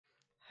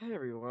Hey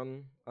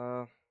everyone.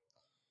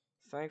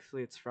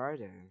 Thankfully it's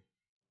Friday.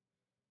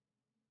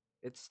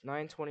 It's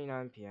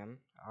 9:29 p.m.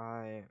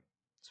 I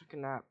took a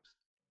nap.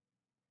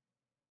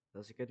 It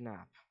was a good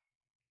nap.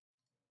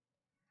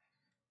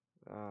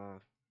 Uh,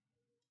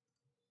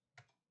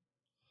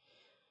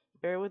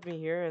 Bear with me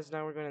here as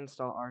now we're going to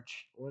install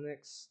Arch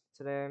Linux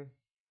today.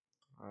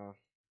 Uh,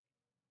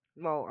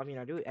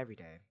 I do it every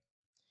day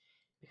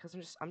because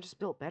I'm just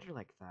built better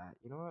like that.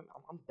 You know what?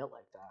 I'm built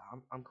like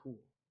that. I'm cool.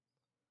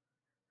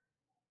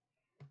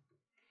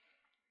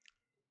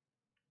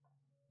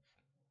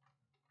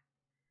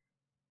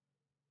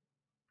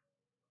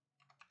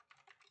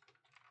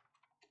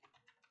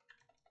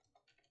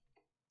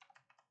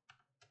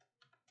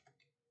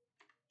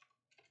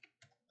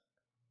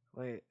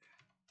 Wait.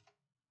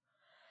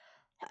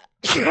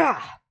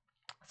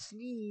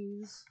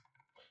 Sneeze.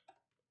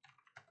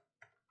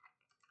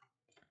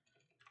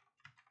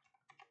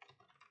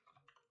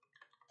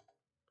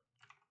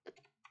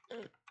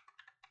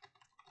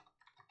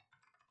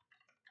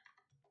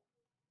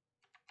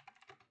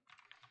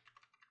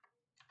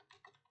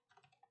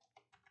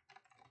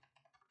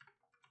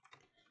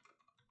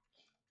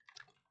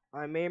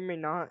 I may or may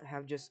not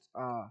have just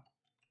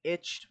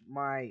itched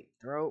my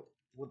throat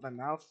with my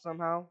mouth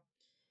somehow.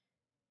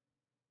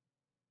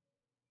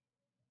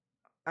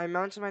 I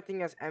mounted my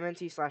thing as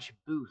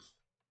MNT/booth.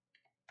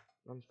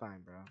 I'm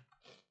fine, bro.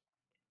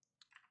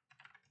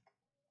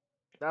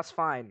 That's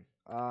fine.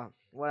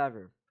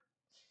 Whatever.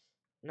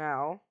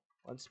 Now,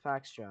 let's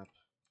pack strap.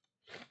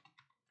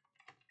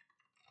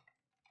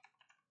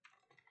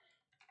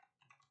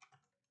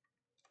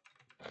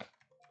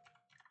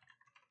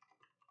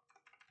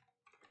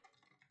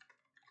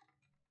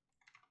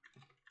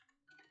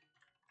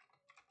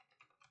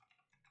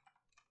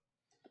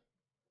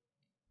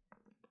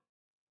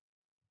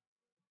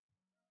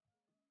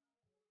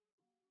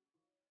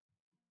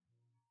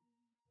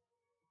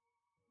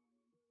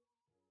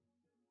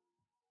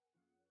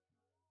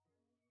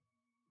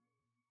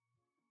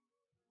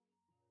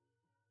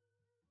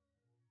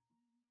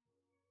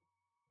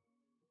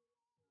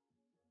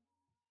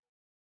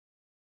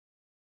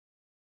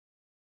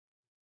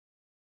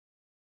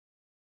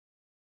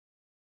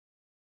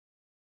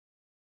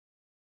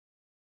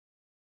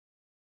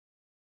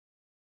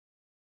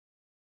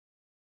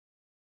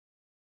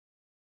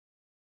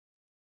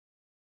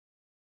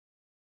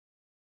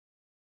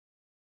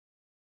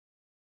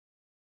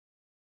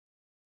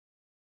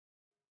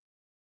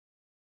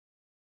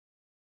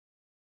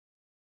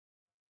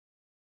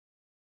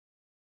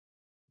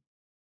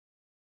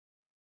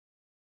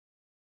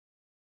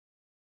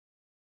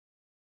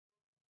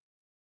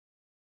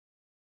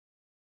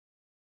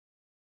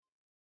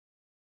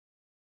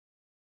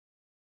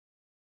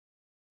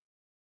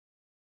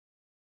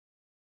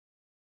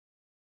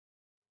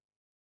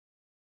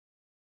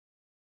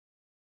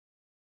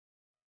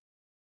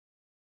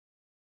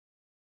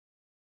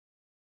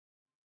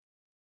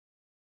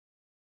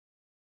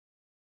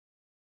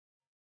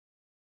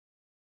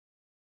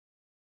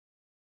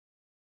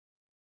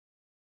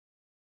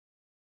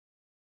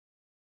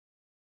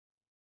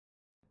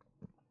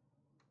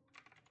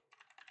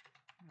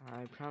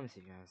 I promise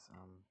you guys,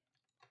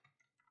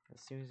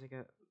 as soon as I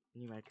get a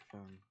new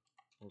microphone,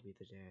 will be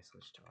the day I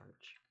switch to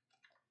Arch.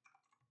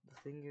 The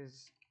thing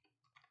is,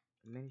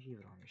 many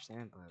people don't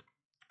understand, but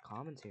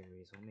commentary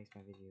is what makes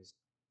my videos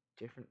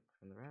different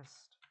from the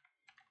rest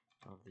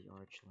of the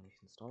Arch Linux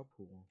install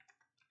pool.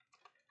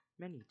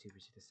 Many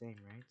YouTubers do the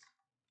same, right?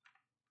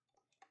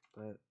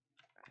 But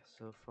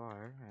so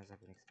far, as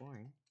I've been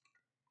exploring,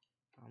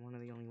 I'm one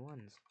of the only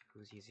ones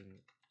who's using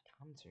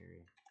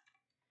commentary.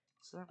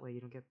 So that way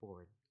you don't get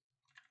bored.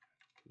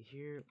 You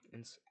hear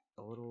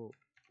a little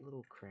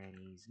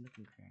crannies, nook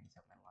and crannies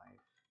of my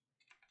life,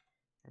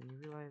 and you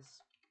realize,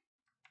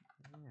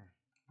 yeah,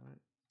 what?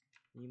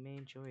 You may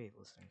enjoy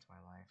listening to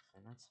my life,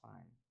 and that's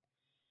fine.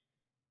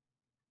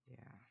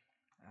 Yeah,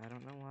 I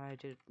don't know why I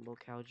did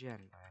locale gen,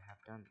 but I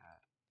have done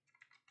that.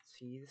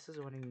 See, this is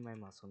what I mean by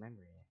muscle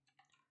memory.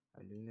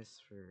 I'm doing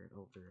this for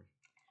over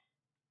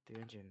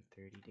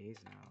 330 days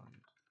now,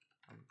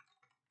 and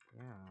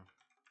yeah,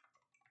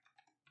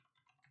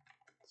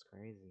 it's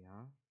crazy,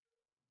 huh?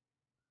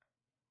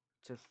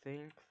 To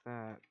think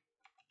that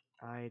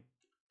I'd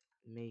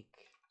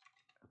make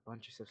a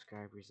bunch of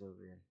subscribers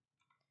over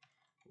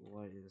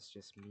what is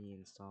just me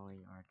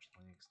installing Arch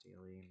Linux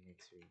daily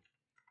makes me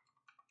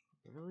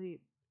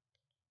really,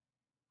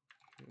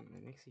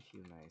 it makes me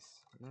feel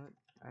nice. You know what?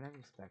 I never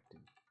expected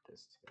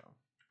this to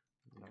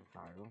go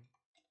viral.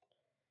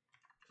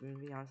 To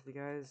be honest with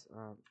you guys,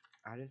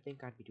 I didn't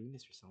think I'd be doing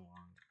this for so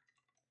long.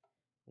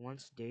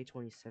 Once day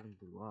 27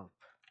 blew up,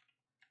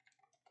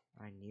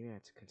 I knew I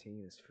had to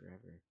continue this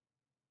forever.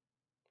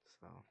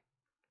 So,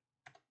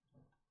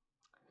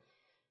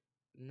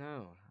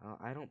 no,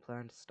 I don't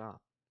plan to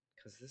stop,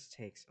 because this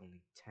takes only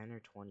 10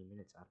 or 20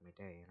 minutes out of my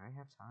day, and I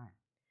have time.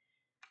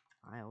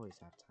 I always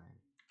have time.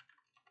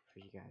 For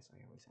you guys, I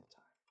always have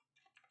time.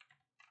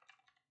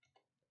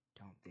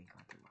 Don't think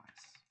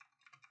otherwise.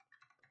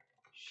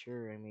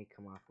 Sure, I may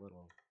come off a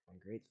little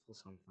ungrateful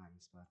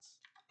sometimes, but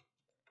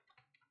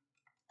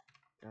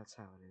That's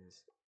how it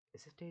is.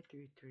 Is it day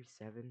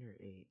 337 or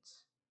 8?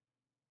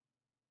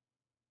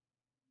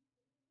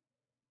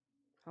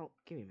 Oh,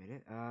 give me a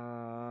minute.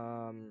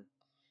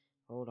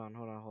 Hold on,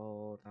 hold on,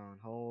 hold on,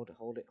 hold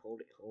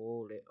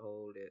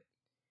it.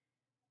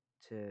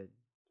 To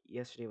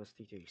yesterday was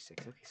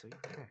 336. Okay, so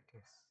you're correct.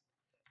 Yes.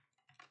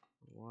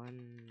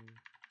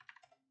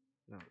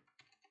 No,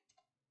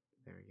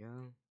 there we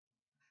go.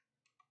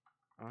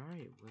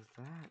 Alright, with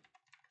that,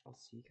 I'll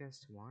see you guys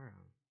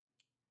tomorrow.